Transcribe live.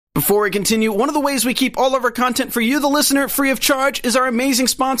Before we continue, one of the ways we keep all of our content for you, the listener, free of charge is our amazing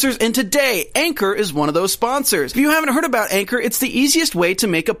sponsors, and today, Anchor is one of those sponsors. If you haven't heard about Anchor, it's the easiest way to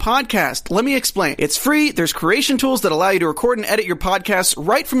make a podcast. Let me explain. It's free, there's creation tools that allow you to record and edit your podcasts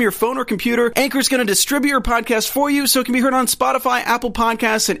right from your phone or computer. Anchor's going to distribute your podcast for you so it can be heard on Spotify, Apple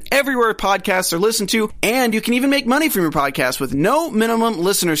Podcasts, and everywhere podcasts are listened to, and you can even make money from your podcast with no minimum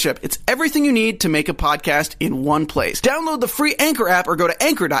listenership. It's everything you need to make a podcast in one place. Download the free Anchor app or go to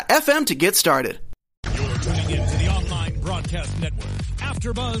anchor.fm to get started. You're tuning in to the online broadcast network,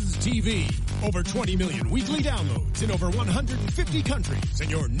 AfterBuzz TV. Over 20 million weekly downloads in over 150 countries,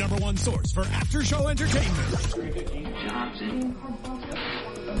 and your number one source for after-show entertainment.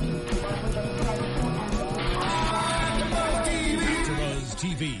 AfterBuzz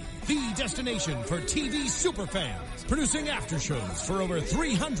TV, the destination for TV superfans. Producing aftershows for over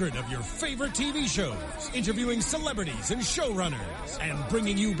 300 of your favorite TV shows, interviewing celebrities and showrunners, and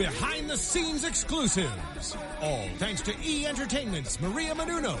bringing you behind-the-scenes exclusives. All thanks to E! Entertainment's Maria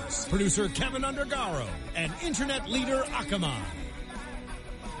Menounos, producer Kevin Undergaro, and internet leader Akamai.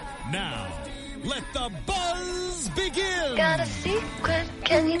 Now, let the buzz begin! Got a secret,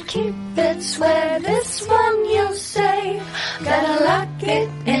 can you keep it? Swear this one you'll save. Gotta lock it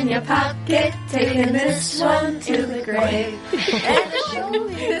in your pocket, taking this one to the grave. And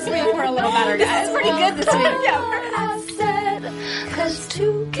This week we're a little better, guys. It's pretty good this week. I said, 'cause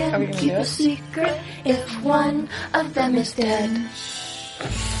two can keep a secret if one of them is dead.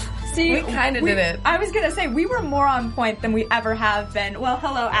 See, We kind of did it. I was going to say, we were more on point than we ever have been. Well,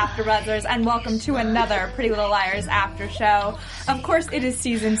 hello, AfterBuzzers, and welcome to another Pretty Little Liars after show. Of course, it is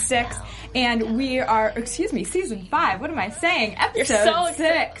season 6, and we are, season 5. What am I saying? Episode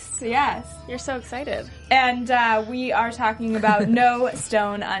 6. Yes. You're so excited. And we are talking about No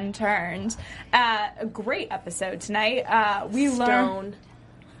Stone Unturned. A great episode tonight. We learned...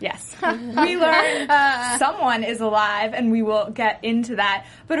 Yes. We learned someone is alive, and we will get into that.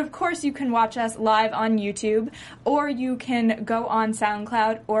 But of course, you can watch us live on YouTube, or you can go on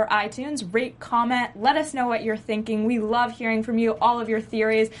SoundCloud or iTunes, rate, comment, let us know what you're thinking. We love hearing from you, all of your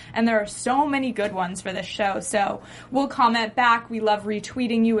theories, and there are so many good ones for this show. So we'll comment back. We love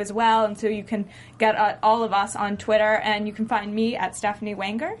retweeting you as well, and so you can get all of us on Twitter, and you can find me at Stephanie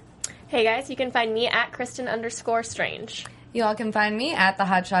Wanger. Hey guys, you can find me at Kristen_Strange. Y'all can find me at The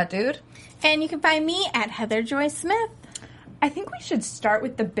Hotshot Dude. And you can find me at Heather Joy Smith. I think we should start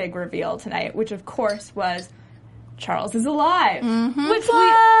with the big reveal tonight, which of course was Charles is alive. Mm-hmm. Which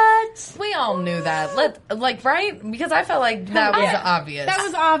We all knew that. Right? Because I felt like that was obvious. That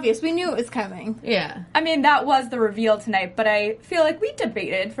was obvious. We knew it was coming. Yeah. I mean, that was the reveal tonight, but I feel like we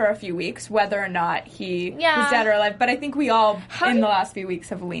debated for a few weeks whether or not he's dead or alive, but I think we all, the last few weeks,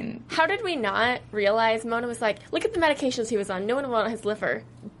 have leaned. How did we not realize Mona was like, look at the medications he was on, no one will want his liver.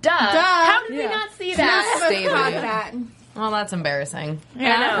 Duh. How did we not see that? None of us caught that. Well, that's embarrassing.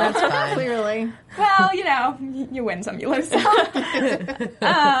 Yeah, I know. That's fine. Clearly. Well, you win some, you lose some.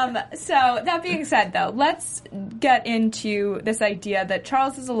 So, that being said, though, let's get into this idea that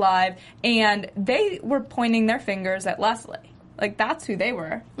Charles is alive, and they were pointing their fingers at Leslie. Like, that's who they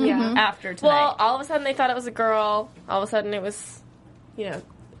were after tonight. Well, all of a sudden they thought it was a girl. All of a sudden it was,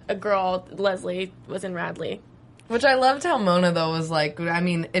 a girl. Leslie was in Radley. Which I loved how Mona, though, was like, I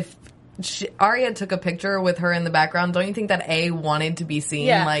mean, if Arya took a picture with her in the background, don't you think that A wanted to be seen?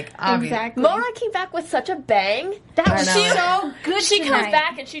 Yeah, like, obvious. Exactly. Mona came back with such a bang. That I was know. so good. She tonight. comes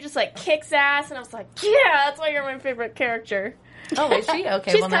back and she just kicks ass, and I was like, yeah, that's why you're my favorite character. Oh, is she?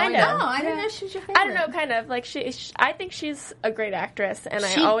 Okay, She's well, now we kinda. know. Oh, I didn't know she was your favorite. I don't know, kind of. I think she's a great actress, and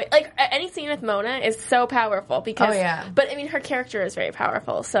I always, any scene with Mona is so powerful because, Oh, yeah. But, I mean, her character is very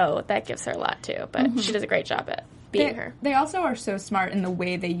powerful, so that gives her a lot, too, but she does a great job at being her. They also are so smart in the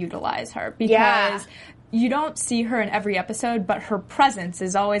way they utilize her, because you don't see her in every episode, but her presence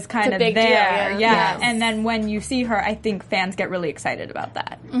is always kind of there. big deal, yeah. Yeah. And then when you see her, I think fans get really excited about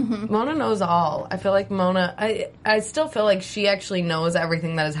that. Mona knows all. I feel like Mona, I still feel like she actually knows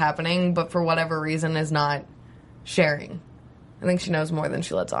everything that is happening, but for whatever reason is not sharing. I think she knows more than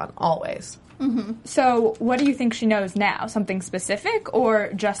she lets on, always. So what do you think she knows now? Something specific,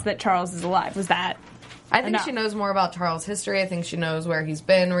 or just that Charles is alive? Was that... I think enough? she knows more about Charles' history. I think she knows where he's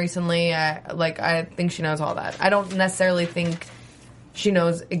been recently. I think she knows all that. I don't necessarily think she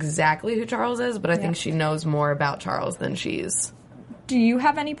knows exactly who Charles is, but I think she knows more about Charles than she's... Do you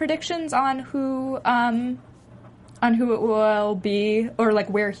have any predictions on who it will be, or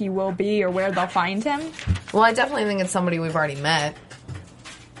where he will be, or where they'll find him? Well, I definitely think it's somebody we've already met.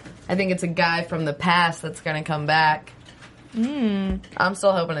 I think it's a guy from the past that's going to come back. I'm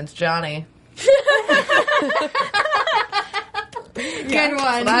still hoping it's Johnny. Good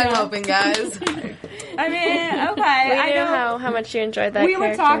one. I'm hoping, guys. I mean, okay. We I knew know how much you enjoyed that we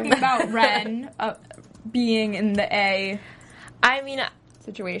were character. talking about Ren being in the A I mean,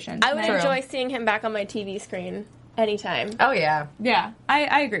 situation. I would tonight. enjoy seeing him back on my TV screen anytime. Oh, yeah. Yeah,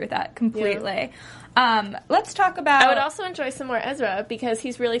 I agree with that completely. Let's talk about. I would also enjoy some more Ezra because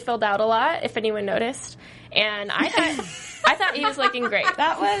he's really filled out a lot, if anyone noticed. And I thought he was looking great.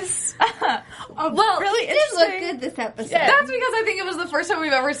 That was Well, really he did look interesting. good this episode. Yeah. That's because I think it was the first time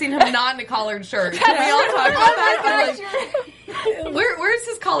we've ever seen him not in a collared shirt. Can we all talk about that? I'm like, where's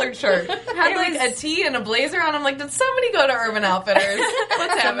his collared shirt? Had like a tee and a blazer on. I'm like, did somebody go to Urban Outfitters?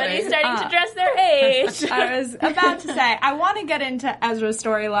 What's Somebody's happening? starting to dress their age. I was about to say, I want to get into Ezra's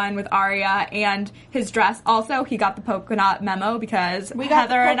storyline with Arya and his dress. Also, he got the polka dot memo because We got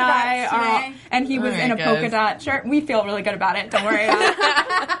the Heather and polka I dots are all, today. and he was All in a right, polka guys. dot shirt. We feel really good about it. Don't worry about it.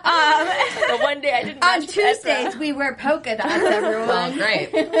 But one day I didn't On match with Ezra. Tuesdays, we wear polka dots, everyone. Well,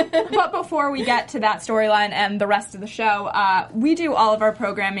 great. But before we get to that storyline and the rest of the show, we do all of our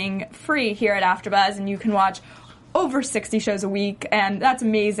programming free here at AfterBuzz, and you can watch over 60 shows a week, and that's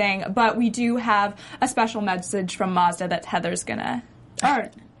amazing. But we do have a special message from Mazda that Heather's gonna. Or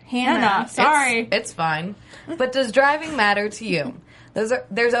Hannah, sorry. It's fine. But does driving matter to you?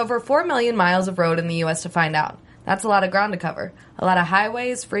 There's over 4 million miles of road in the U.S. to find out. That's a lot of ground to cover. A lot of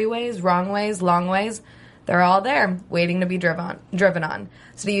highways, freeways, wrong ways, long ways. They're all there, waiting to be driven on.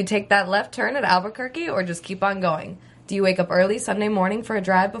 So do you take that left turn at Albuquerque or just keep on going? Do you wake up early Sunday morning for a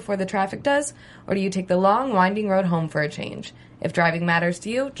drive before the traffic does? Or do you take the long, winding road home for a change? If driving matters to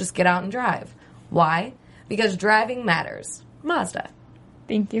you, just get out and drive. Why? Because driving matters. Mazda.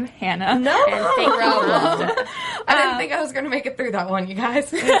 Thank you, Hannah. No problem. I didn't think I was going to make it through that one, you guys.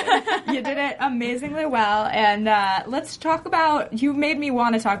 You did it amazingly well, and let's talk about. You made me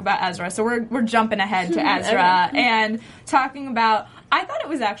want to talk about Ezra, so we're jumping ahead to Ezra and talking about. I thought it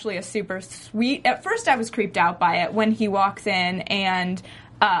was actually a super sweet. At first, I was creeped out by it when he walks in and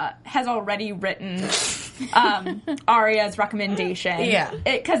has already written Arya's recommendation. Yeah.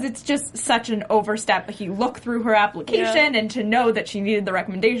 Because it's just such an overstep. He looked through her application and to know that she needed the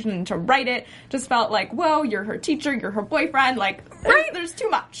recommendation and to write it just felt like, whoa, you're her teacher, you're her boyfriend. Like, there's too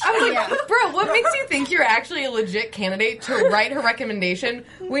much. I was like, bro, what makes you think you're actually a legit candidate to write her recommendation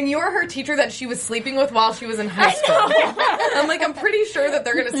when you're her teacher that she was sleeping with while she was in high school? I'm like, I'm pretty sure that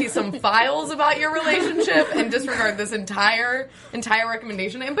they're going to see some files about your relationship and disregard this entire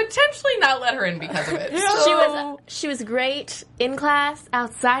recommendation and potentially not let her in because of it. She was great in class,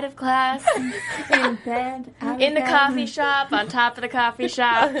 outside of class, In bed, out in the of bed. coffee shop, on top of the coffee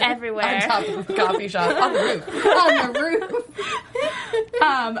shop, everywhere. On top of the coffee shop, on the roof. on the roof.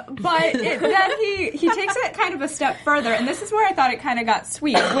 But then he takes it kind of a step further, and this is where I thought it kind of got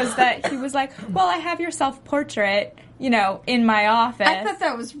sweet, was that he was like, well, I have your self-portrait, in my office. I thought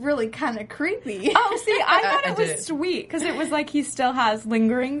that was really kind of creepy. Oh, see, I thought I it was did. sweet, because it was like he still has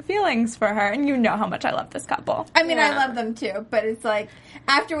lingering feelings for her, and you know how much I love this couple. I mean, I love them too, but it's like,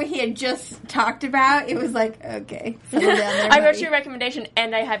 after what he had just talked about, it was like, okay, settle down there, I wrote buddy. your recommendation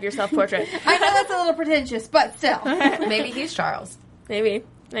and I have your self-portrait. I know that's a little pretentious, but still. Maybe he's Charles. Maybe.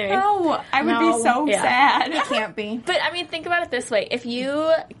 No, I would be so Yeah. sad. It can't be. But, I mean, think about it this way. If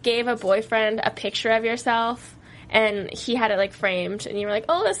you gave a boyfriend a picture of yourself and he had it, like, framed, and you were like,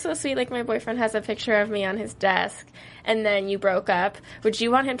 oh, that's so sweet, like, my boyfriend has a picture of me on his desk, and then you broke up, would you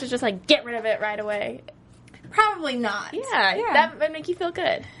want him to just, like, get rid of it right away? Probably not. Yeah. That would make you feel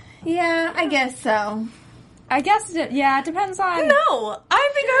good. Yeah, I guess so. I guess, it depends on... No,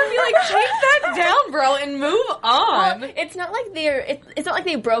 I think I would be like, take that down, bro, and move on. It's not like it's not like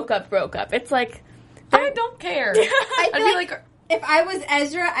they broke up. It's like... I don't care. I I'd feel be like like, if I was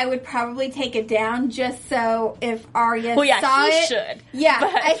Ezra, I would probably take it down just so if Arya Well, yeah, saw he it. should. Yeah,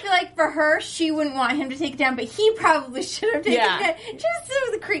 But- I feel like for her, she wouldn't want him to take it down, but he probably should have taken Yeah. it down. Just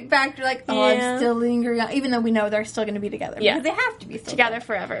so the creep factor, like, oh, Yeah. I'm still lingering on, even though we know they're still going to be together. Yeah. Because they have to be still Together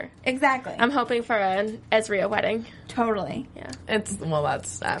forever. Exactly. I'm hoping for an Ezria wedding. totally.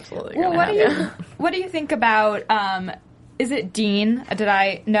 that's absolutely Well, gonna happen. what do you think about, is it Dean?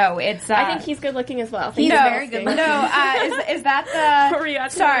 No, it's... I think he's good looking as well. He's no, very good looking. No, is that Were you the...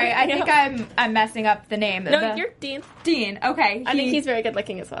 asking Sorry, me? I think I'm messing up the name. No, you're Dean. Dean, okay. I think he's very good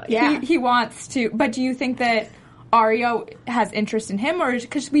looking as well. Yeah. He wants to... But do you think that Arya has interest in him, or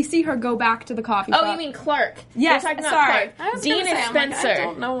because we see her go back to the coffee shop? Oh, you mean Clark? Yes, You're talking sorry. about I Clark. was Dean gonna say, is I'm like, Spencer. I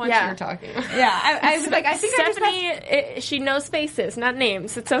don't know what Yeah. you're talking about. Yeah, I was like, I think I just Stephanie, she knows faces, not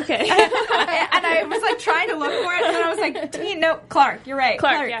names. It's okay. and I was like trying to look for it, and then I was like, Dean, no, Clark, you're right.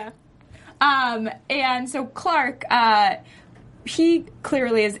 Clark, yeah. And so Clark, he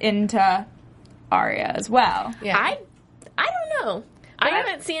clearly is into Arya as well. Yeah. I don't know. I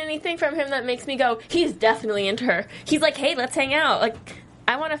haven't seen anything from him that makes me go, he's definitely into her. He's like, hey, let's hang out. Like,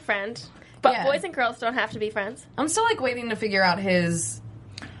 I want a friend. But boys and girls don't have to be friends. I'm still, like, waiting to figure out his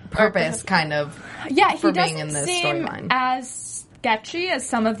purpose, kind of, Yeah, for he being in doesn't this seem storyline. as sketchy as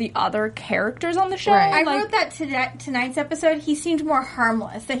some of the other characters on the show. Right. I wrote that tonight's episode. He seemed more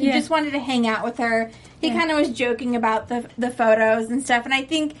harmless. That he just wanted to hang out with her. He kind of was joking about the photos and stuff. And I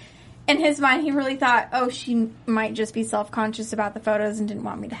think in his mind, he really thought, oh, she might just be self-conscious about the photos and didn't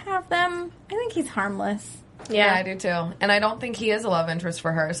want me to have them. I think he's harmless. Yeah, I do too. And I don't think he is a love interest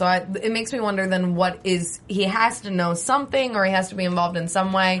for her. So it makes me wonder then he has to know something or he has to be involved in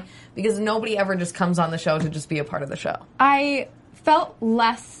some way because nobody ever just comes on the show to just be a part of the show. I felt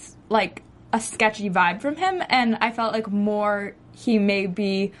less like a sketchy vibe from him, and I felt like more he may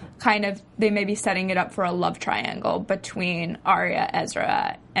be they may be setting it up for a love triangle between Arya,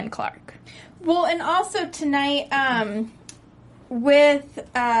 Ezra, and Clark. Well, and also tonight with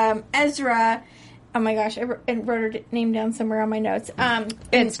Ezra... Oh my gosh, I wrote her name down somewhere on my notes.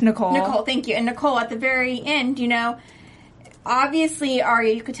 It's Nicole. Nicole, thank you. And Nicole, at the very end, obviously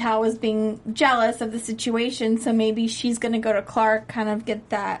Arya, you could tell, was being jealous of the situation, so maybe she's going to go to Clark, kind of get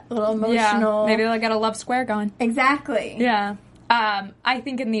that little emotional... Yeah, maybe they'll get a love square going. Exactly. Yeah. I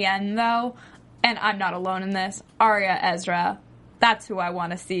think in the end, though, and I'm not alone in this, Arya, Ezra, that's who I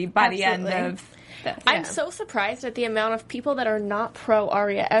want to see by the end of this. I'm so surprised at the amount of people that are not pro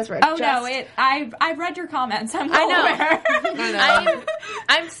Arya Ezra. Oh, I've read your comments. I know.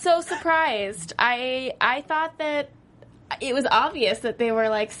 I'm so surprised. I thought that it was obvious that they were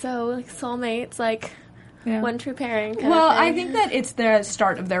soulmates, one true pairing. Well, I think that it's the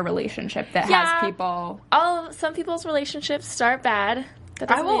start of their relationship that has people. Some people's relationships start bad.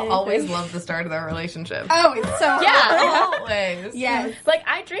 I will always love the start of their relationship. Oh, it's so always. Yes.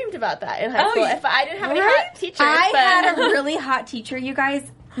 I dreamed about that in high school. If I didn't have any hot teachers. I had a really hot teacher, you guys.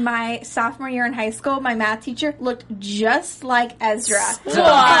 My sophomore year in high school, my math teacher looked just like Ezra.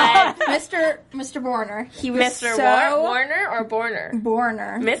 What? Mr. Borner. He was Mr. Warner or Borner?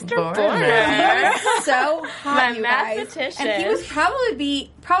 Borner. Mr. Borner. So hot, My you guys. mathematician. And he was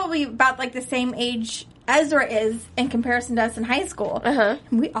probably about the same age Ezra is in comparison to us in high school. Uh-huh.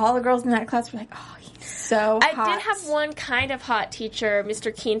 And all the girls in that class were like, oh, he's so hot. I did have one kind of hot teacher,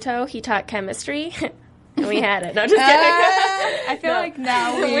 Mr. Quinto. He taught chemistry. And we had it. No, just kidding. I feel like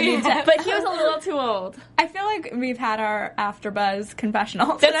now we need to... But he was a little too old. I feel like we've had our AfterBuzz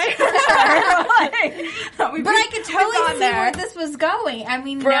confessional tonight. But I could totally see where this was going. I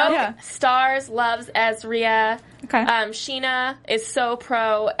mean, Brooke stars, loves Ezria. Okay. Sheena is so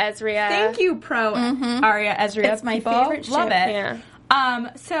pro Ezria. Thank you, pro Arya Ezria. It's my people. favorite ship. Love it.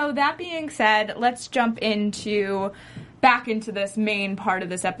 Yeah. So that being said, let's jump back into this main part of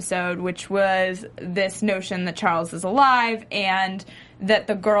this episode, which was this notion that Charles is alive and that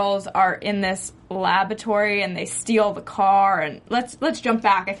the girls are in this laboratory and they steal the car. And let's jump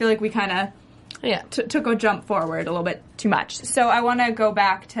back. I feel like we kind of took a jump forward a little bit too much. So I want to go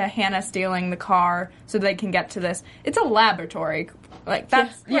back to Hannah stealing the car so they can get to this. It's a laboratory.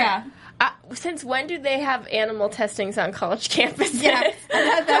 Since when do they have animal testings on college campuses? Yeah, I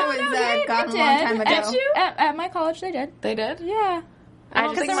thought that was gone a long time ago. Did you? At my college, they did. They did? Yeah. I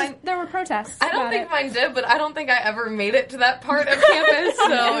don't think there were protests. I don't think mine did, but I don't think I ever made it to that part of campus,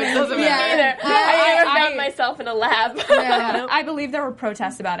 so it doesn't matter. I found myself in a lab. I believe there were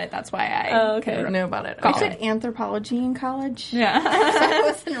protests about it. That's why I knew about it. I did anthropology in college. Yeah. I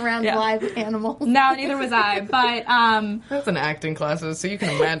wasn't around live animals. No, neither was I. But I was in acting classes, so you can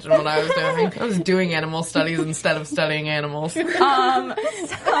imagine what I was doing. I was doing animal studies instead of studying animals.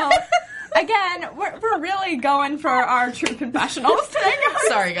 Again, we're really going for our true confessionals today, guys.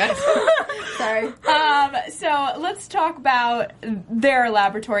 Sorry, guys. Sorry. So let's talk about their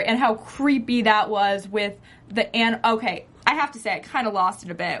laboratory and how creepy that was with the Okay, I have to say, I kind of lost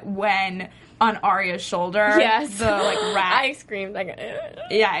it a bit when on Arya's shoulder. Yes. The rat. I screamed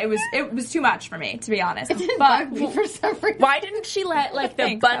Yeah, it was too much for me, to be honest. It didn't bug me for some reason. Why didn't she let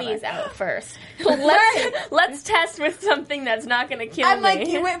the bunnies out first? Let's test with something that's not going to kill me. I'm like,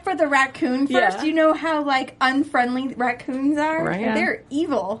 you went for the raccoon first. Yeah. You know how unfriendly raccoons are? Right. Yeah. They're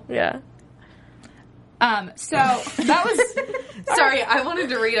evil. Yeah. So that was sorry. I wanted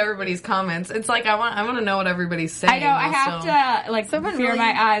to read everybody's comments. It's like I want to know what everybody's saying. I know I have to veer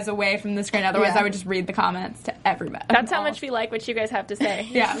my eyes away from the screen. Otherwise, I would just read the comments to everybody. That's how much we like what you guys have to say.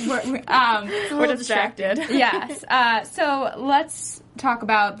 Yeah, we're distracted. Yes. So let's talk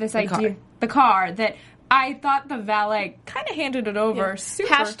about this idea, the car that I thought the valet kind of handed it over.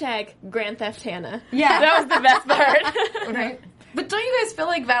 Super. Hashtag Grand Theft Hannah. Yeah, that was the best part. Right. But don't you guys feel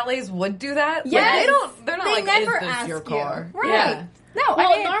like valets would do that? Yes. Like, they're not They like, never is this ask your you. car? Right. Yeah. No,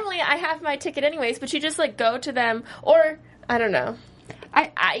 Well, I mean, normally I have my ticket anyways, but you just like go to them, or I don't know.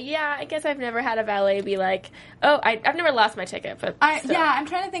 I guess I've never had a valet be like, oh, I've never lost my ticket, but still. I'm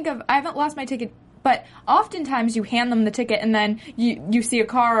trying to think of. I haven't lost my ticket, but oftentimes you hand them the ticket and then you see a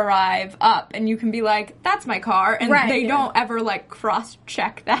car arrive up and you can be like, "That's my car," and they don't ever like cross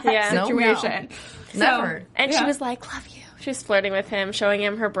check that situation. No. Never. And she was like, "Love you." She was flirting with him, showing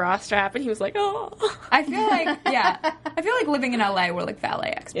him her bra strap, and he was like, "Oh." I feel like living in LA, we're like valet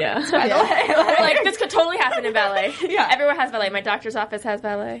experts. Yeah. By the way, Like this could totally happen in valet. Yeah. Everyone has valet. My doctor's office has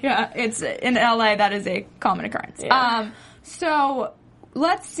valet. Yeah, it's in LA. That is a common occurrence. Yeah. So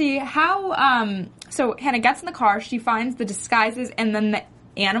let's see how. So Hannah gets in the car. She finds the disguises and then the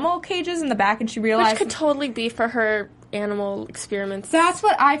animal cages in the back, and she realizes Which could totally be for her animal experiments. that's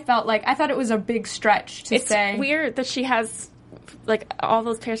what I felt like. I thought it was a big stretch to It's say. weird that she has like all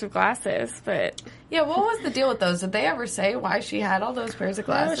those pairs of glasses, but Yeah, what was the deal with those? Did they ever say why she had all those pairs of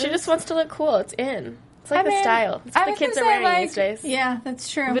no, glasses? she just wants to look cool. It's in. It's like I the mean, style. It's I what the was kids are gonna say, wearing like, these days. Yeah,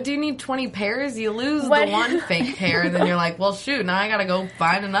 that's true. But do you need 20 pairs? You lose What? the one fake pair, and then you're like, well, shoot, now I gotta go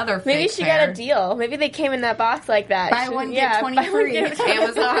find another fake Maybe she pair. got a deal. Maybe they came in that box like that. Buy She- one, yeah, get 20 buy one, free. get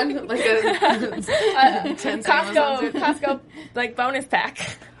Amazon, like a 10 Costco, like bonus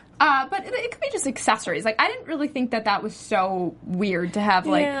pack. But it could be just accessories. Like, I didn't really think that was so weird to have,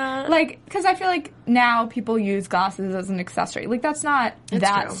 Yeah. because I feel like now people use glasses as an accessory. Like, that's not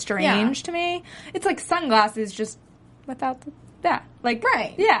that true. strange to me. It's like sunglasses just without that. Like,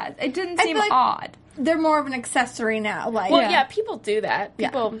 Right. Yeah, it didn't I seem feel like- odd. They're more of an accessory now. Like, Well, yeah, people do that. Yeah.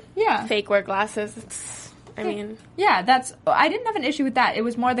 People Yeah. fake wear glasses. I mean, Yeah, I didn't have an issue with that. It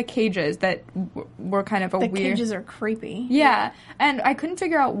was more the cages that were kind of a the weird... cages are creepy. Yeah, and I couldn't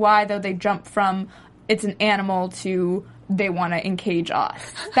figure out why, though, they jumped from it's an animal to they want to encage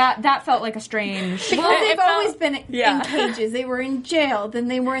us. That felt like a strange... Well, they've It felt- always been in cages. They were in jail. Then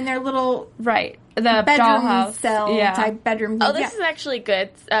they were in their little Right. The bedroom dollhouse. cell type bedroom. oh, this is actually good.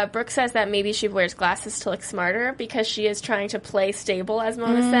 Brooke says that maybe she wears glasses to look smarter because she is trying to play stable, as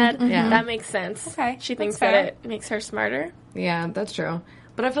Mona said. Yeah. That makes sense. Okay, She thinks that's fair. that it makes her smarter. Yeah, that's true.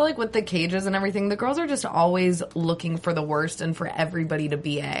 But I feel like with the cages and everything, the girls are just always looking for the worst and for everybody to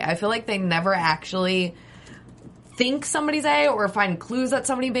be A. I feel like they never actually think somebody's A or find clues that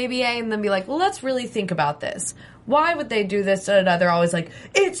somebody may be A and then be like, well, let's really think about this. Why would they do this? Da-da-da. They're always like,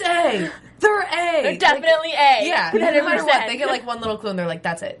 it's A! They're A! They're definitely A. Yeah, no matter what, 100%. they get like one little clue and they're like,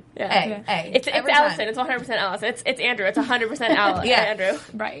 that's it. Yeah. A. It's Every Allison. time. It's 100% Allison. It's Andrew. It's 100% Allison. Yeah. Andrew.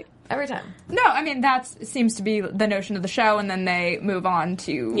 Right. Every time. No, I mean, that seems to be the notion of the show, and then they move on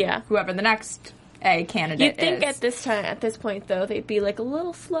to whoever the next A candidate You'd think is. at this point, though, they'd be like a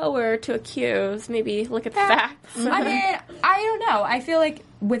little slower to accuse. Maybe look at the facts. I mean, I don't know. I feel like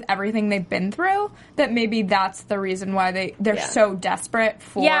with everything they've been through, that maybe that's the reason why they're so desperate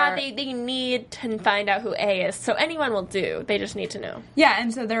for... Yeah, they need to find out who A is. So anyone will do. They just need to know. Yeah,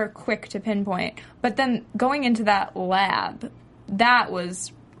 and so they're quick to pinpoint. But then going into that lab, that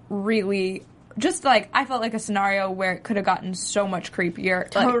was really... Just, like, I felt like a scenario where it could have gotten so much creepier.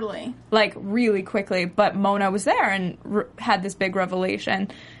 Totally. Like, really quickly. But Mona was there and had this big revelation.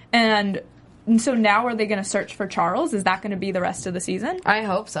 And so now are they going to search for Charles? Is that going to be the rest of the season? I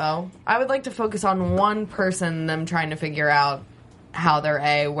hope so. I would like to focus on one person, them trying to figure out how they're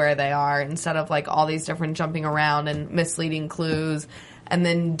A, where they are, instead of, like, all these different jumping around and misleading clues and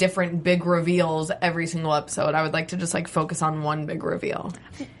then different big reveals every single episode. I would like to just, like, focus on one big reveal.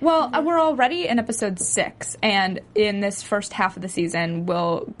 Well, we're already in episode 6, and in this first half of the season,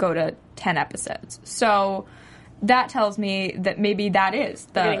 we'll go to 10 episodes. So that tells me that maybe that is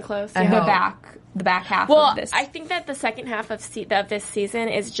the Getting close, the yeah. back half Well, of this. I think that the second half of this season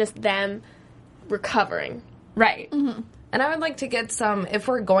is just them recovering. Right. Mm-hmm. And I would like to get some, if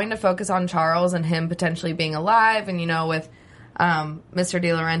we're going to focus on Charles and him potentially being alive and, you know, with Mr. De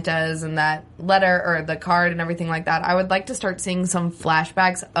Laurentiis and that letter or the card and everything like that, I would like to start seeing some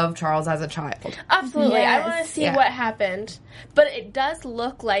flashbacks of Charles as a child. Absolutely. Yes. I want to see Yeah. what happened. But it does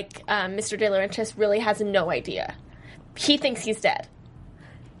look like Mr. De Laurentiis really has no idea. He thinks he's dead.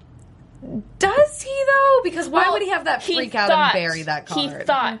 Does he, though? Because why Well, would he have that he freak out thought- and bury that card? He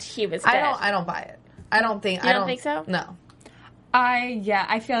thought he was dead. I don't buy it. I don't think... You don't think so? No.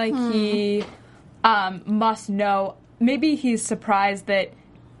 I feel like he must know. Maybe he's surprised that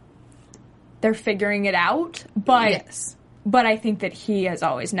they're figuring it out, but Yes. but I think that he has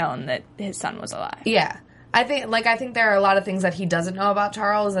always known that his son was alive. Yeah. I think there are a lot of things that he doesn't know about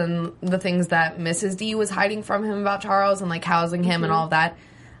Charles and the things that Mrs. D was hiding from him about Charles and, like, housing him and all of that.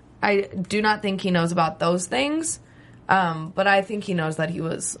 I do not think he knows about those things. But I think he knows that he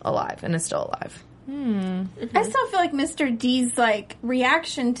was alive and is still alive. I still feel like Mr. D's like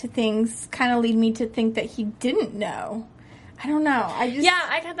reaction to things kind of lead me to think that he didn't know. I don't know.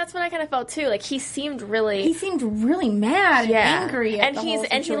 That's what I kind of felt too. Like he seemed really mad and angry at the whole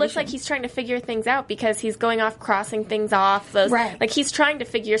situation. And he looks like he's trying to figure things out because he's going off, crossing things off. Like he's trying to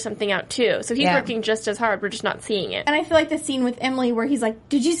figure something out too. So he's working just as hard. We're just not seeing it. And I feel like the scene with Emily where he's like,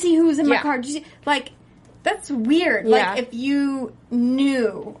 "Did you see who was in my car?" Did you see? Like, that's weird. Like if you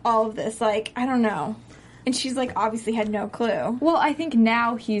knew all of this, like I don't know. And she's like obviously had no clue. Well, I think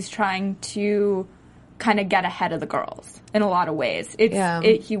now he's trying to kind of get ahead of the girls in a lot of ways.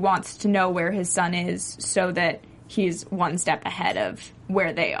 He wants to know where his son is so that he's one step ahead of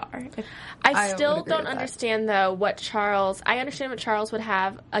where they are. I still don't understand, though, I understand what Charles would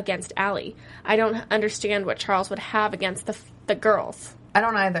have against Allie. I don't understand what Charles would have against the girls. I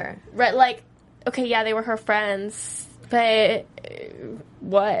don't either. Right, like, okay, yeah, they were her friends, but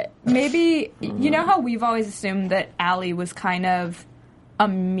what? Maybe, you know how we've always assumed that Allie was kind of a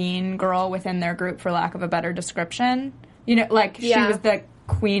mean girl within their group, for lack of a better description? You know, like, she was the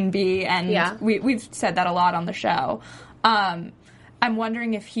queen bee, and we've said that a lot on the show. I'm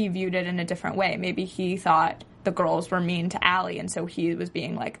wondering if he viewed it in a different way. Maybe he thought the girls were mean to Allie, and so he was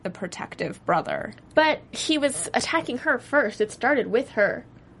being, like, the protective brother. But he was attacking her first. It started with her.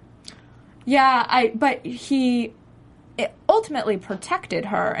 Yeah, but he ultimately protected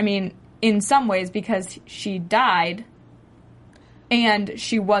her. I mean, in some ways, because she died, and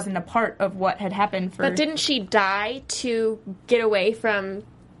she wasn't a part of what had happened for... But didn't she die to get away from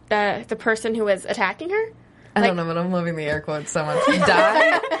the person who was attacking her? I don't know, but I'm loving the air quotes so much.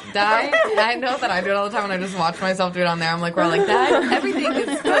 Die? I know that I do it all the time when I just watch myself do it on there. I'm like, we're like, that? Everything is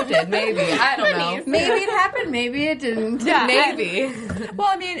scripted, maybe. I don't know. Maybe it happened, maybe it didn't. Yeah, maybe. Well,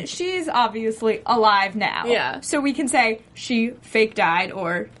 I mean, she's obviously alive now. Yeah. So we can say she fake died,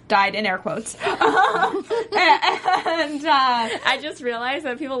 or died in air quotes. And I just realized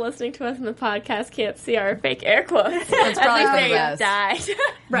that people listening to us in the podcast can't see our fake air quotes. That's probably for the best. Died.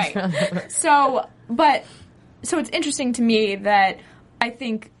 Right. So it's interesting to me that I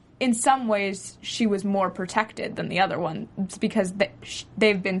think in some ways she was more protected than the other ones because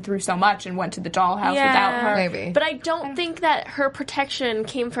they've been through so much and went to the dollhouse without her. Maybe. But I don't think that her protection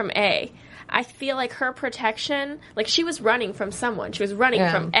came from A. I feel like her protection, like she was running from someone. She was running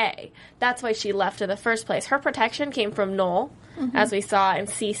from A. That's why she left in the first place. Her protection came from Noel, as we saw in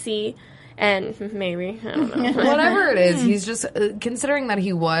Cece. And maybe, I don't know. Whatever it is, he's just, considering that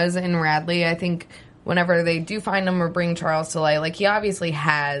he was in Radley, I think whenever they do find him or bring Charles to light, like, he obviously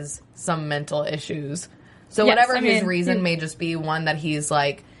has some mental issues. So whatever his reason may just be one that he's,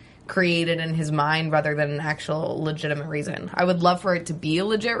 like, created in his mind rather than an actual legitimate reason. I would love for it to be a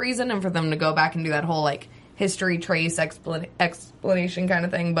legit reason and for them to go back and do that whole, like, history trace explanation kind of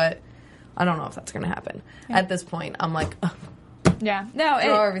thing, but I don't know if that's going to happen. Yeah. At this point, I'm like, ugh. Yeah, no.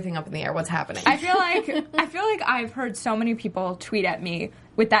 Throw everything up in the air. What's happening? I feel like I've heard so many people tweet at me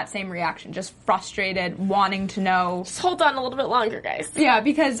with that same reaction, just frustrated, wanting to know. Just hold on a little bit longer, guys. Yeah,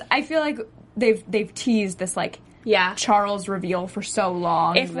 because I feel like they've teased this Charles reveal for so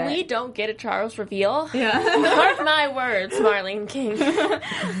long. If we don't get a Charles reveal, mark my words, Marlene King,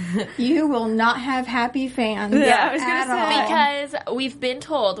 you will not have happy fans. Yeah, I was going to say. Because we've been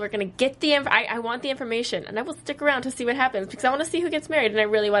told we're going to get I want the information, and I will stick around to see what happens because I want to see who gets married, and I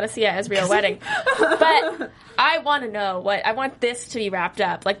really want to see it as real wedding. But I want to know I want this to be wrapped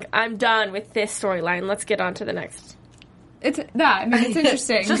up. Like, I'm done with this storyline. Let's get on to the next. It's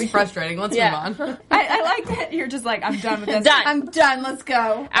interesting. It's just frustrating. Let's move on. I like that you're just like, I'm done with this. Done. I'm done. Let's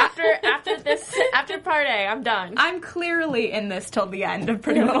go. After part A, I'm done. I'm clearly in this till the end of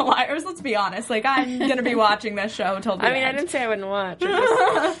Pretty Little Liars. Let's be honest. Like, I'm gonna be watching this show till the end. I didn't say I wouldn't watch.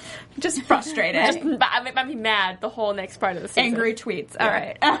 Just frustrated. I'd be mad the whole next part of the season. Angry tweets. All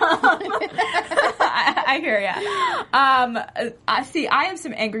right. I hear ya. I have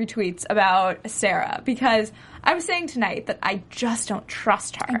some angry tweets about Sarah because I was saying tonight that I just don't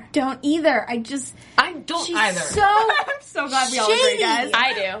trust her. I don't either. I don't she's either. I'm so glad we all agree, guys.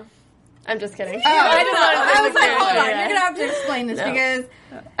 I do. I'm just kidding. I was like, hold on, you're gonna have to explain this because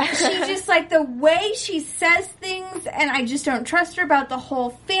she just like the way she says things, and I just don't trust her about the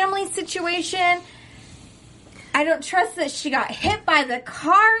whole family situation. I don't trust that she got hit by the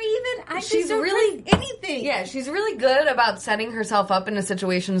car even. She's don't really trust anything. Yeah, she's really good about setting herself up into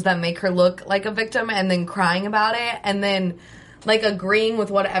situations that make her look like a victim and then crying about it and then like agreeing with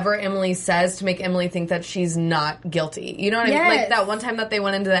whatever Emily says to make Emily think that she's not guilty. You know what I mean? Like that one time that they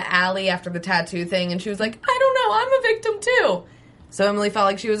went into the alley after the tattoo thing and she was like, I don't know, I'm a victim too. So Emily felt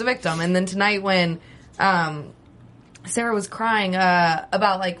like she was a victim. And then tonight when Sarah was crying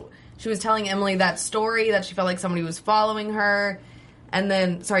about, like, she was telling Emily that story that she felt like somebody was following her. And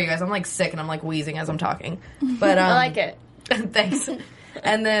then, sorry, you guys, I'm, like, sick and I'm, like, wheezing as I'm talking. But I like it. Thanks.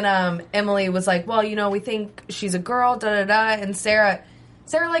 And then Emily was like, well, you know, we think she's a girl, da-da-da. And Sarah,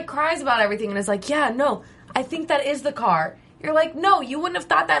 like, cries about everything and is like, yeah, no, I think that is the car. You're like, no, you wouldn't have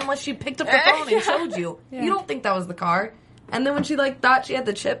thought that unless she picked up the phone and showed you. Yeah. You don't think that was the car. And then when she, like, thought she had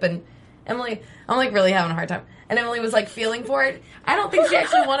the chip and Emily, I'm, like, really having a hard time. And Emily was, like, feeling for it. I don't think she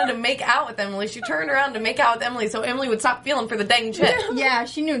actually wanted to make out with Emily. She turned around to make out with Emily so Emily would stop feeling for the dang chip. Yeah,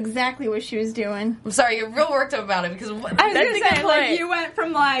 she knew exactly what she was doing. I'm sorry, you're real worked up about it because... I was going to say, like, you went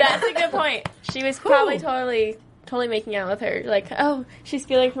from, like... That's a good point. She was probably totally making out with her. Like, oh, she's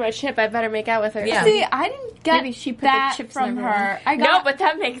feeling for my chip. I better make out with her. Yeah. See, I didn't get Maybe she put that the chips from in her. No, but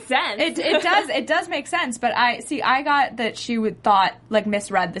that makes sense. It does make sense. But I got that she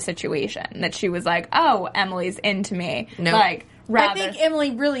misread the situation. That she was like, oh, Emily's into me. No. Like, rather. I think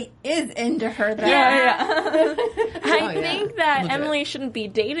Emily really is into her, though. Yeah. I think that legit. Emily shouldn't be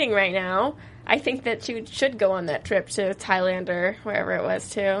dating right now. I think that she should go on that trip to Thailand or wherever it was,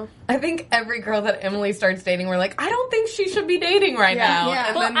 too. I think every girl that Emily starts dating, we're like, I don't think she should be dating right now. Yeah.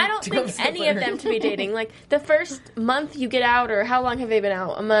 And well, I don't think any of them to be dating. Like, the first month you get out, or how long have they been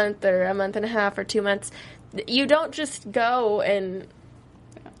out? A month or a month and a half or 2 months. You don't just go and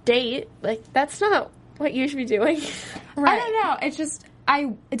date. Like, that's not what you should be doing. Right. I don't know. It's just...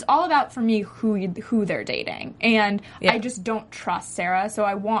 it's all about, for me, who they're dating. And I just don't trust Sarah, so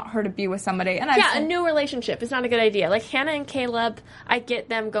I want her to be with somebody. And a new relationship is not a good idea. Like, Hannah and Caleb, I get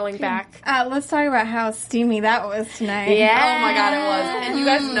them going back. Let's talk about how steamy that was tonight. Yeah. Oh, my God, it was. And you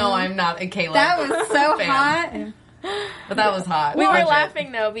guys know I'm not a Caleb That was so fan. hot. But that was hot. We were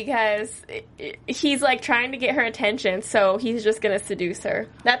laughing, though, because he's, like, trying to get her attention, so he's just going to seduce her.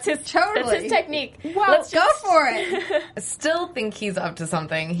 That's his technique. Well, go for it. I still think he's up to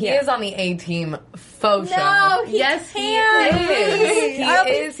something. He is on the A-Team faux show. No, yes, can't. He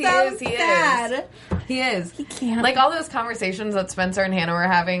is. He is. He can't. Like, all those conversations that Spencer and Hannah were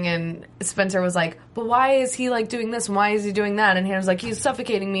having, and Spencer was like, but why is he, like, doing this, and why is he doing that? And Hannah's like, he's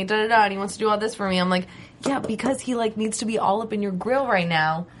suffocating me, da-da-da, and he wants to do all this for me. I'm like, yeah, because he, like, needs to be all up in your grill right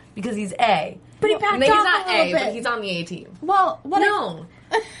now, because he's A. But he backed He's off not a little bit. But he's on the A-Team. Well, what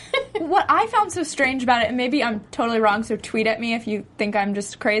I found so strange about it, and maybe I'm totally wrong, so tweet at me if you think I'm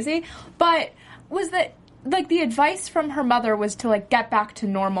just crazy, but was that, like, the advice from her mother was to, like, get back to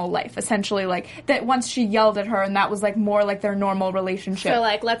normal life, essentially, like, that once she yelled at her, and that was, like, more like their normal relationship. So,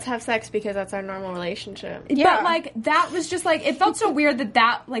 like, let's have sex because that's our normal relationship. Yeah. But, like, that was just, like, it felt so weird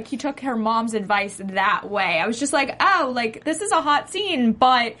that, like, he took her mom's advice that way. I was just like, oh, like, this is a hot scene,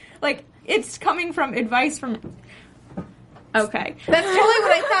 but, like, it's coming from advice from... Okay. That's totally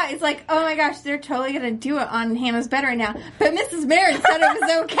what I thought. It's like, oh my gosh, they're totally going to do it on Hannah's bed right now. But Mrs. Merritt said it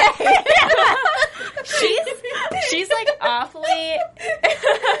was okay. She's like awfully...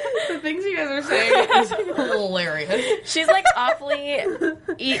 The things you guys are saying is hilarious. She's like awfully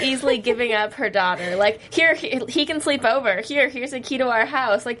easily giving up her daughter. Like, here, he can sleep over. Here's a key to our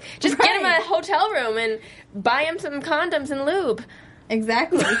house. Like, just get him a hotel room and buy him some condoms and lube.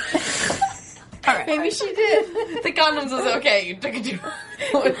 Exactly. All right. Maybe she did. The condoms was okay. You took it too.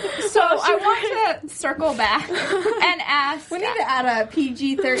 So I want to circle back and ask. We need to add a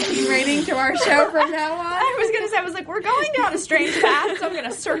PG-13 rating to our show from now on. I was like, we're going down a strange path, so I'm going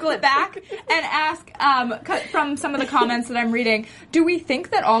to circle it back and ask from some of the comments that I'm reading. Do we think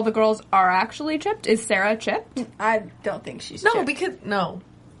that all the girls are actually chipped? Is Sarah chipped? I don't think she's chipped. No.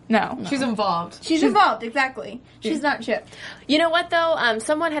 She's involved. She's involved, exactly. She's not chipped. You know what, though?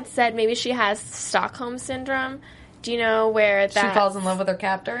 Someone had said maybe she has Stockholm Syndrome. Do you know where that... She falls in love with her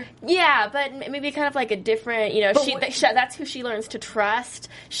captor? Yeah, but maybe kind of like a different, you know, that's who she learns to trust.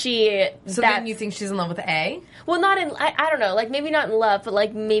 Then you think she's in love with A? Well, not in, I don't know, like maybe not in love, but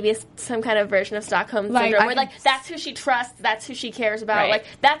like maybe some kind of version of Stockholm Syndrome where like that's who she trusts, that's who she cares about. Right. Like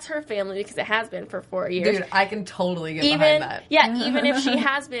that's her family because it has been for 4 years. Dude, I can totally get behind that. Yeah, even if she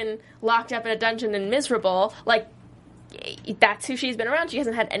has been locked up in a dungeon and miserable, like that's who she's been around. She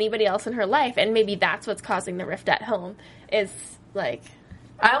hasn't had anybody else in her life, and maybe that's what's causing the rift at home. Is like,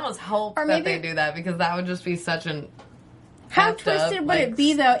 I almost hope that they do that because that would just be such an. How twisted would it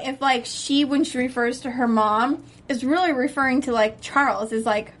be though if like she, when she refers to her mom, is really referring to like Charles as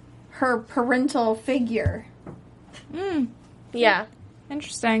like her parental figure? Yeah.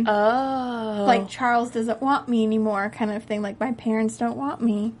 Interesting. Oh. Like Charles doesn't want me anymore, kind of thing. Like my parents don't want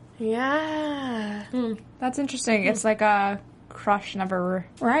me. Yeah. That's interesting. It's like a crush never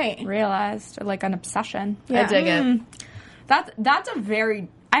realized, or like an obsession. Yeah. I dig it. That's a very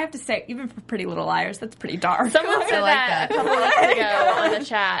I have to say, even for Pretty Little Liars, that's pretty dark. Someone said like that that. a couple weeks ago on the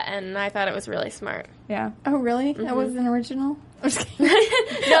chat, and I thought it was really smart. Yeah. Oh, really? That was an original? I'm just kidding.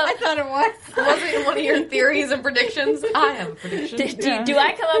 No, I thought it was. Wasn't it one of your theories and predictions? I have a prediction. do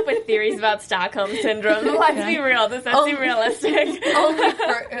I come up with theories about Stockholm Syndrome? Let's be real. Let's be realistic.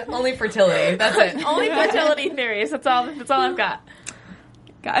 Only fertility. That's it. Only fertility theories. That's all I've got.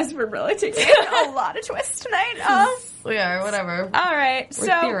 Guys, we're really taking a lot of twists tonight. We are, whatever. All right, We're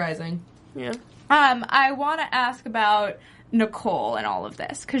so theorizing. Yeah. I want to ask about Nicole and all of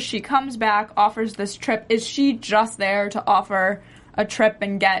this, because she comes back, offers this trip. Is she just there to offer a trip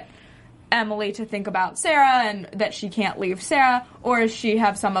and get Emily to think about Sarah and that she can't leave Sarah, or does she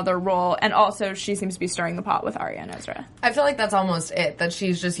have some other role? And also, she seems to be stirring the pot with Arya and Ezra. I feel like that's almost it, that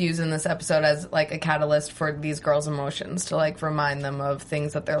she's just using this episode as, like, a catalyst for these girls' emotions to, like, remind them of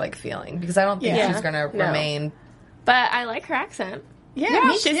things that they're, like, feeling. Because I don't think Yeah. she's going to No. remain... But I like her accent. Yeah,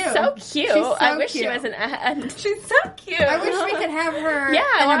 me She's too. so cute. She's so I wish cute. she was an She's so cute. I wish we could have her Yeah,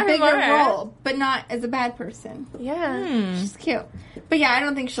 I in want a her bigger more. role, but not as a bad person. Yeah. She's cute. But yeah, I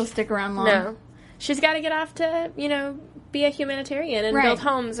don't think she'll stick around long. No. She's got to get off to, be a humanitarian and Right. build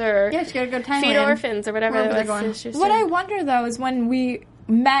homes or Yeah, she's got to go to Thailand. feed orphans or whatever Wherever it they're was. going. What I wonder, though, is when we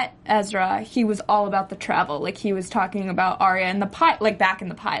met Ezra, he was all about the travel. Like, he was talking about Arya and back in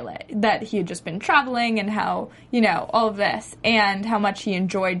the pilot, that he had just been traveling and how, all of this, and how much he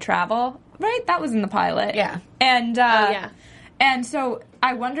enjoyed travel. Right? That was in the pilot. Yeah. And, yeah. And so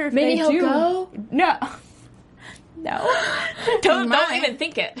I wonder if Maybe they he'll do. go? No. No. Don't even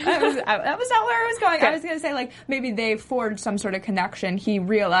think it. That was not where I was going. I was going to say, maybe they forged some sort of connection. He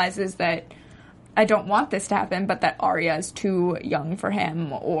realizes that I don't want this to happen, but that Arya is too young for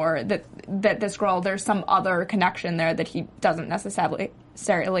him, or that this girl, there's some other connection there that he doesn't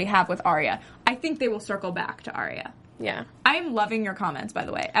necessarily have with Arya. I think they will circle back to Arya. Yeah. I'm loving your comments, by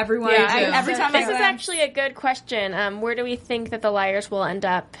the way. Everyone, Yeah, every time this I is say- actually a good question. Where do we think that the liars will end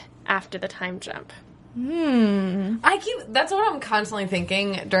up after the time jump? That's what I'm constantly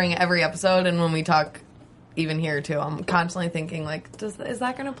thinking during every episode, and when we talk even here too, I'm constantly thinking, is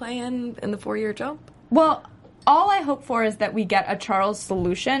that going to play in the 4-year jump? Well, all I hope for is that we get a Charles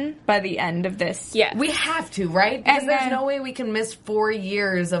solution by the end of this. Yeah. We have to, right? Because And there's then- no way we can miss 4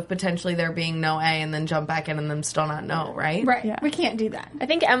 years of potentially there being no A and then jump back in and them still not know, right? Right. Yeah. We can't do that. I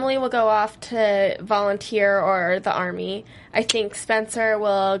think Emily will go off to volunteer or the army. I think Spencer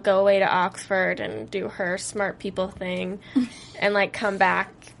will go away to Oxford and do her smart people thing and come back,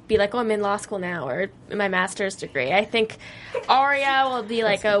 be like, oh, I'm in law school now or my master's degree. I think Arya will be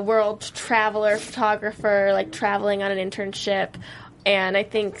a world traveler, photographer, traveling on an internship. And I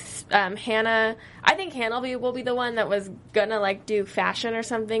think Hannah will be the one that was gonna do fashion or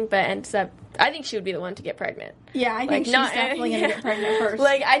something, but ends up. I think she would be the one to get pregnant. Yeah, I think she's definitely going to get pregnant first.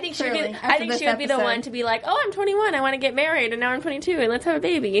 I think she would Clearly, be. after I think this she would be the episode. one to be like, "Oh, I'm 21. I want to get married, and now I'm 22, and let's have a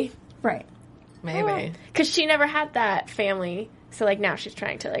baby." Right. Maybe. Because she never had that family, so now she's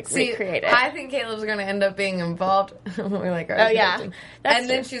trying to recreate it. I think Caleb's going to end up being involved. We're Oh, yeah. That's and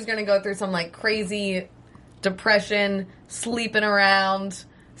then true. she's going to go through some crazy depression, sleeping around,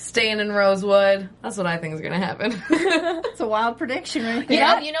 staying in Rosewood. That's what I think is going to happen. It's a wild prediction right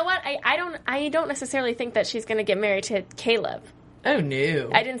there. You know what? I don't necessarily think that she's going to get married to Caleb. Oh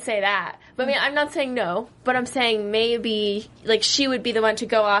no! I didn't say that. But I'm not saying no, but I'm saying maybe she would be the one to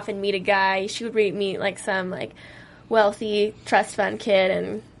go off and meet a guy. She would meet some wealthy trust fund kid,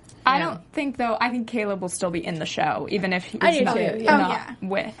 and I don't think, though, I think Caleb will still be in the show, even if he's I do not, too, yeah. not Oh, yeah.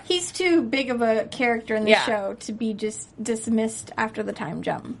 with. He's too big of a character in the Yeah. show to be just dismissed after the time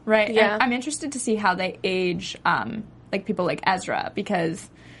jump. Right. Yeah. And I'm interested to see how they age, people like Ezra, because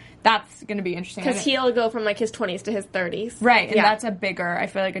that's going to be interesting. because he'll go from his 20s to his 30s. Right, and Yeah. that's a bigger, I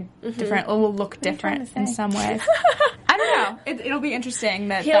feel like a different, it will look different in some ways. I don't know. It'll be interesting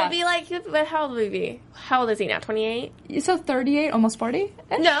that He'll be how old will he be? How old is he now? 28? So 38, almost 40?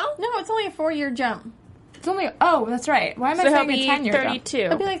 No. No, it's only a 4-year jump. It's only, that's right. Why am I So he'll saying a be 10-year jump? 32.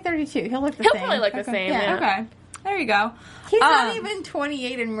 He'll be 32. He'll look the He'll same. probably look the same. Yeah. Yeah. Okay. There you go. He's not even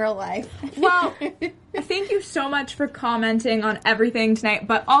 28 in real life. Well, thank you so much for commenting on everything tonight,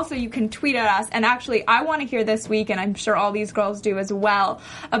 but also you can tweet at us, and actually I want to hear this week, and I'm sure all these girls do as well,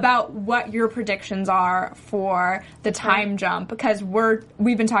 about what your predictions are for the time jump, because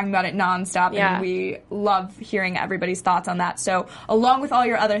we've been talking about it nonstop, Yeah. and we love hearing everybody's thoughts on that. So along with all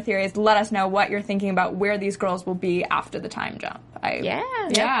your other theories, let us know what you're thinking about where these girls will be after the time jump. Yeah.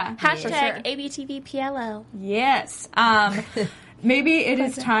 Yeah. Hashtag ABTVPLO. Yes. Maybe it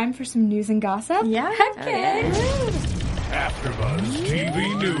is time for some news and gossip. Yeah. AfterBuzz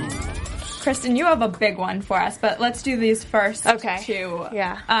TV News. Kristen, you have a big one for us, but let's do these first two.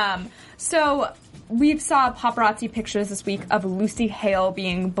 Yeah. So we saw paparazzi pictures this week of Lucy Hale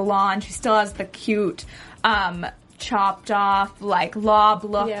being blonde. She still has the cute, chopped off, like, lob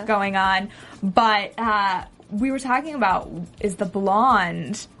look going on. But we were talking about, is the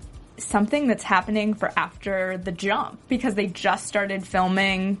blonde something that's happening for after the jump? Because they just started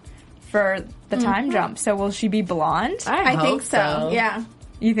filming for the time jump. So will she be blonde? I think so. Yeah.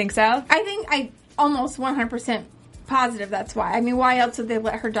 You think so? I almost 100% positive that's why. I mean, why else would they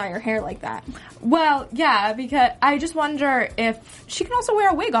let her dye her hair like that? Well, yeah, because I just wonder if she can also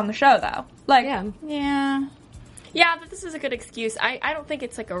wear a wig on the show, though. Like, Yeah. Yeah, but this is a good excuse. I don't think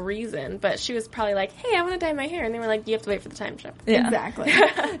it's like a reason, but she was probably like, hey, I want to dye my hair. And they were like, you have to wait for the time jump. Yeah. Exactly.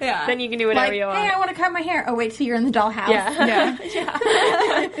 Yeah. Then you can do whatever Like, you want. hey, I want to cut my hair. Oh, wait till you're in the dollhouse. Yeah.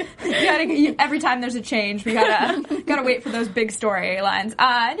 Every time there's a change, we gotta wait for those big storylines.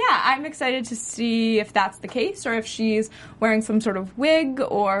 I'm excited to see if that's the case, or if she's wearing some sort of wig,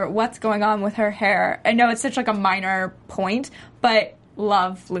 or what's going on with her hair. I know it's such like a minor point, but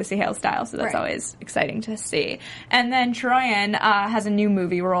love Lucy Hale's style, so that's always exciting to see. And then Troyan has a new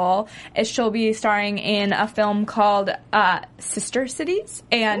movie role. She'll be starring in a film called Sister Cities,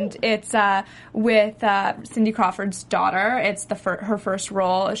 and it's with Cindy Crawford's daughter. It's her first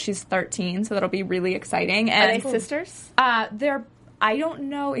role. She's 13, so that'll be really exciting. And Are they sisters? I don't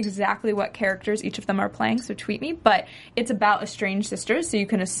know exactly what characters each of them are playing, so tweet me, but it's about estranged sisters, so you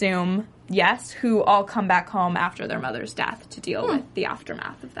can assume, yes, who all come back home after their mother's death to deal with the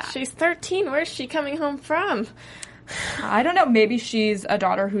aftermath of that. She's 13. Where's she coming home from? I don't know. Maybe she's a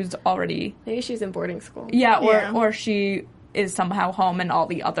daughter who's already... Maybe she's in boarding school. Yeah, or she is somehow home and all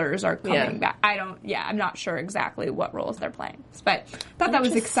the others are coming back. I'm not sure exactly what roles they're playing. But thought that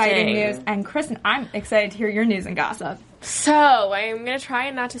was exciting news. And Kristen, I'm excited to hear your news and gossip. So, I'm going to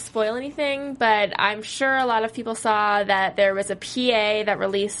try not to spoil anything, but I'm sure a lot of people saw that there was a PA that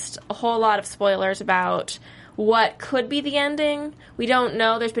released a whole lot of spoilers about what could be the ending. We don't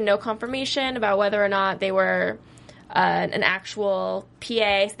know. There's been no confirmation about whether or not they were an actual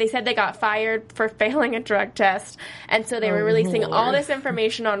PA. They said they got fired for failing a drug test, and so they were releasing all this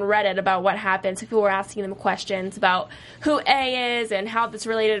information on Reddit about what happened. So people were asking them questions about who A is and how that's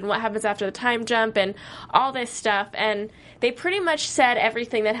related and what happens after the time jump and all this stuff. And they pretty much said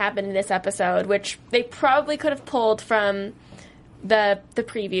everything that happened in this episode, which they probably could have pulled from the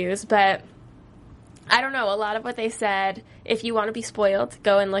previews, but I don't know. A lot of what they said, if you want to be spoiled,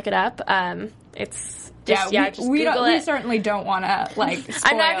 go and look it up. It's just, just Google it. We certainly don't want to, like,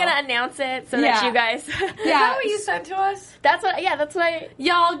 spoil. I'm not going to announce it so that you guys... Is that what you sent to us? That's what I...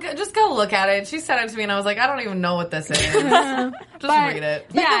 Y'all, just go look at it. She sent it to me, and I was like, I don't even know what this is. Just read it.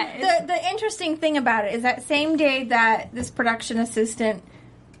 But the interesting thing about it is that same day that this production assistant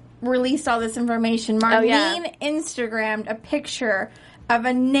released all this information, Marlene Instagrammed a picture of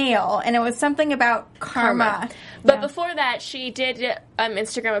a nail, and it was something about karma. But before that, she did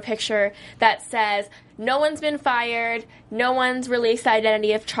Instagram a picture that says, no one's been fired, no one's released the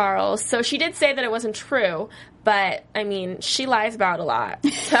identity of Charles. So she did say that it wasn't true, but, I mean, she lies about a lot.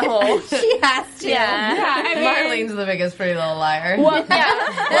 So she has to. Yeah. I mean, Marlene's the biggest pretty little liar. Well,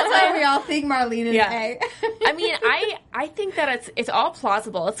 that's why we all think Marlene is A. I mean, I think that it's all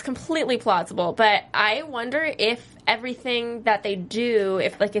plausible. It's completely plausible. But I wonder if everything that they do,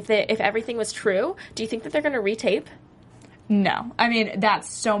 if everything was true, do you think that they're going to retape? No. I mean,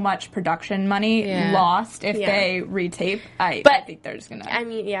 that's so much production money lost if they retape. I think they're just going to... I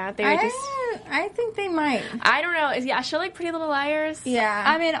mean, they would just... I think they might. I don't know. Is the show like Pretty Little Liars? Yeah.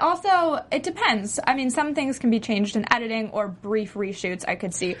 I mean, also, it depends. I mean, some things can be changed in editing or brief reshoots, I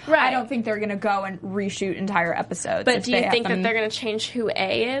could see. Right. I don't think they're going to go and reshoot entire episodes. But do you think that they're going to change who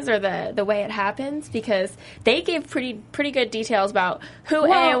A is or the way it happens? Because they gave pretty good details about who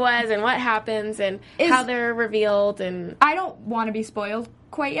A was and what happens and how they're revealed. And I don't want to be spoiled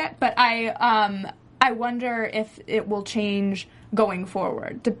quite yet, but I wonder if it will change going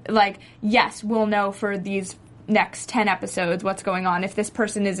forward. Like, yes, we'll know for these next 10 episodes what's going on if this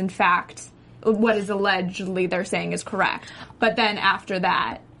person is in fact what is allegedly they're saying is correct. But then after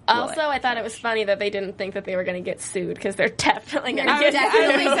that... Also, I thought it was funny that they didn't think that they were going to get sued, because they're definitely going to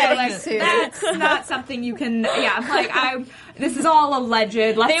get sued. That's not something you can... Yeah, this is all alleged.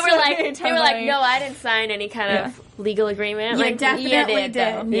 They were like, no, I didn't sign any kind of legal agreement. You definitely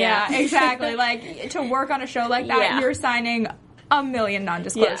did. Yeah, exactly. Like, to work on a show like that, you're signing a million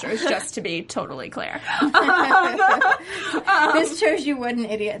non-disclosures, just to be totally clear. This shows you what an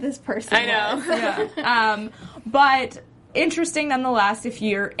idiot this person I know. was. But interesting nonetheless if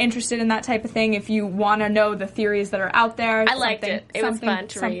you're interested in that type of thing, if you want to know the theories that are out there. I liked it. It was fun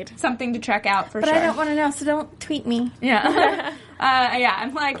to read. Something to check out for but sure. I don't want to know, so don't tweet me. Yeah.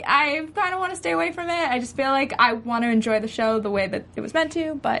 I'm like, I kind of want to stay away from it. I just feel like I want to enjoy the show the way that it was meant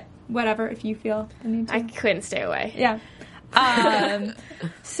to, but whatever, if you feel the need to. I couldn't stay away. Yeah.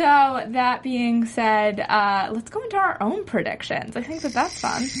 So that being said, let's go into our own predictions. I think that's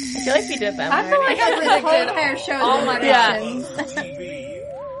fun. I feel like we did them I feel already. like I predicted the whole entire show. all my predictions.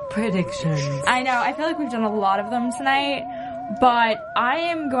 Predictions. I know. I feel like we've done a lot of them tonight, but I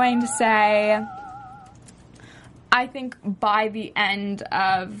am going to say I think by the end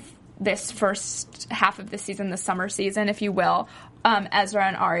of this first half of the season, the summer season, if you will, Ezra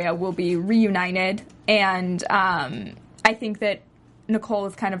and Arya will be reunited, and I think that Nicole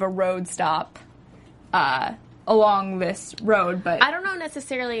is kind of a road stop along this road, but I don't know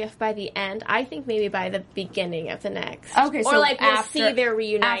necessarily if by the end. I think maybe by the beginning of the next. Okay, or so like we'll after, see their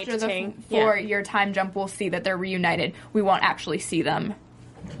reuniting. After the 4-year time jump, we'll see that they're reunited. We won't actually see them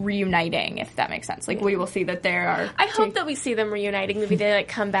reuniting, if that makes sense. Like, we will see that they are... I hope that we see them reuniting. Maybe they, like,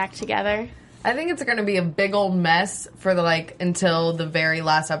 come back together. I think it's going to be a big old mess for the, like, until the very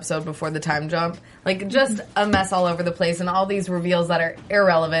last episode before the time jump. Like, just a mess all over the place and all these reveals that are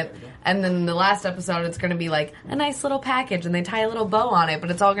irrelevant. And then the last episode, it's going to be, like, a nice little package and they tie a little bow on it,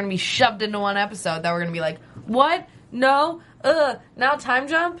 but it's all going to be shoved into one episode that we're going to be like, what? No? Now time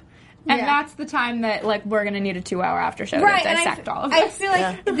jump? And that's the time that, like, we're going to need a 2-hour after show to dissect all of this. I feel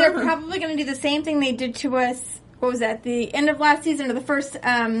like they're probably going to do the same thing they did to us, what was that, the end of last season or the first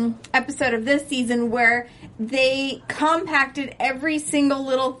episode of this season, where they compacted every single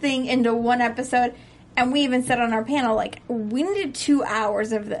little thing into one episode. And we even said on our panel, like, we needed 2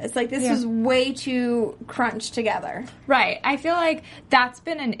 hours of this. Like, this was way too crunched together. Right. I feel like that's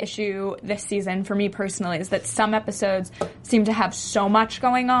been an issue this season for me personally, is that some episodes seem to have so much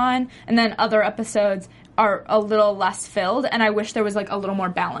going on, and then other episodes are a little less filled, and I wish there was, like, a little more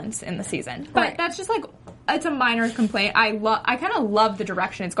balance in the season. But that's just, like, it's a minor complaint. I kind of love the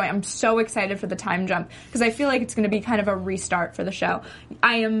direction it's going. I'm so excited for the time jump, because I feel like it's going to be kind of a restart for the show.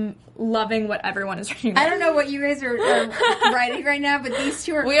 I am loving what everyone is reading. I don't know what you guys are writing right now, but these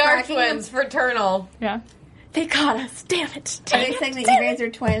two are We are cracking twins, fraternal. Yeah. They got us. Damn it. Are they saying that you guys are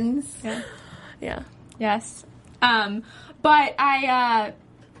twins? Yeah. Yes. But I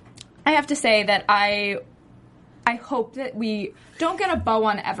have to say that I hope that we don't get a bow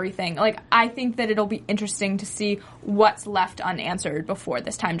on everything. Like, I think that it'll be interesting to see what's left unanswered before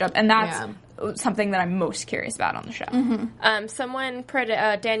this time jump, and that's something that I'm most curious about on the show.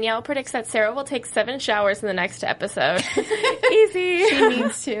 Mm-hmm. Danielle predicts that Sarah will take 7 showers in the next episode. Easy. She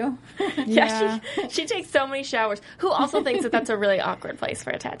needs to. Yeah, she takes so many showers. Who also thinks that that's a really awkward place for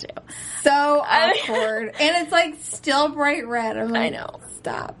a tattoo? So awkward. And it's, like, still bright red. I'm like, I know.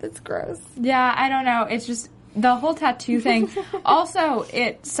 Stop. It's gross. Yeah, I don't know. It's just the whole tattoo thing. Also,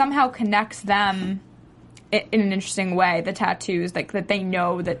 it somehow connects them in an interesting way, the tattoos, like, that they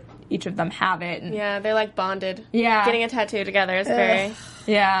know that each of them have it. And Yeah, they're like bonded. Yeah. Getting a tattoo together is very...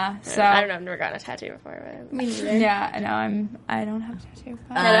 yeah, so... I don't know, I've never gotten a tattoo before. But... Me neither. Yeah, I know, I don't have a tattoo.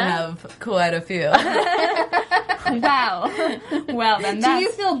 But I have quite a few. well, then Do that's...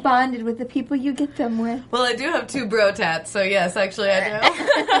 you feel bonded with the people you get them with? Well, I do have 2 bro tats, so yes, actually I do.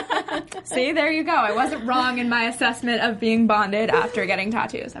 See, there you go. I wasn't wrong in my assessment of being bonded after getting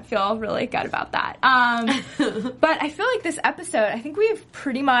tattoos. I feel really good about that. But I feel like this episode, I think we've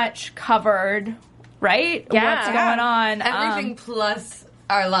pretty much covered, right? Yeah. What's going on. Everything plus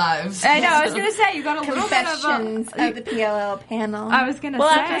our lives. I know, I was going to say, you got a little bit Confessions of the PLL panel. I was going to We'll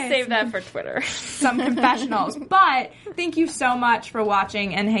say. have to save that for Twitter. Some confessionals. But thank you so much for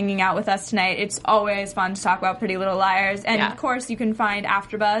watching and hanging out with us tonight. It's always fun to talk about Pretty Little Liars. And, of course, you can find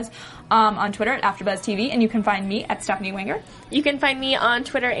AfterBuzz on Twitter at AfterBuzzTV, and you can find me at Stephanie Winger. You can find me on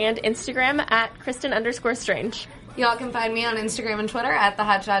Twitter and Instagram at Kristen_Strange. Y'all can find me on Instagram and Twitter at The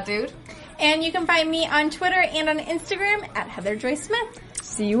Hotshot Dude. And you can find me on Twitter and on Instagram at Heather Joy Smith.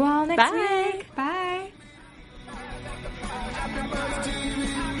 See you all next Bye. week. Bye.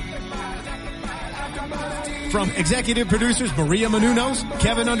 From executive producers Maria Menounos,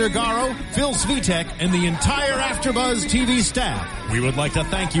 Kevin Undergaro, Phil Svitek, and the entire AfterBuzz TV staff, we would like to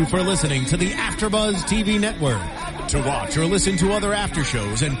thank you for listening to the AfterBuzz TV network. To watch or listen to other after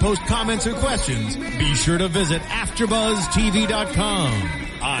shows and post comments or questions, be sure to visit AfterBuzzTV.com.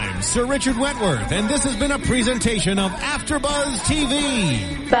 I'm Sir Richard Wentworth, and this has been a presentation of AfterBuzz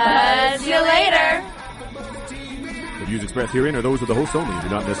TV. Buzz you later. The views expressed herein are those of the hosts only and do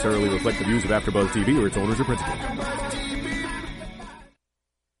not necessarily reflect the views of AfterBuzz TV or its owners or principals.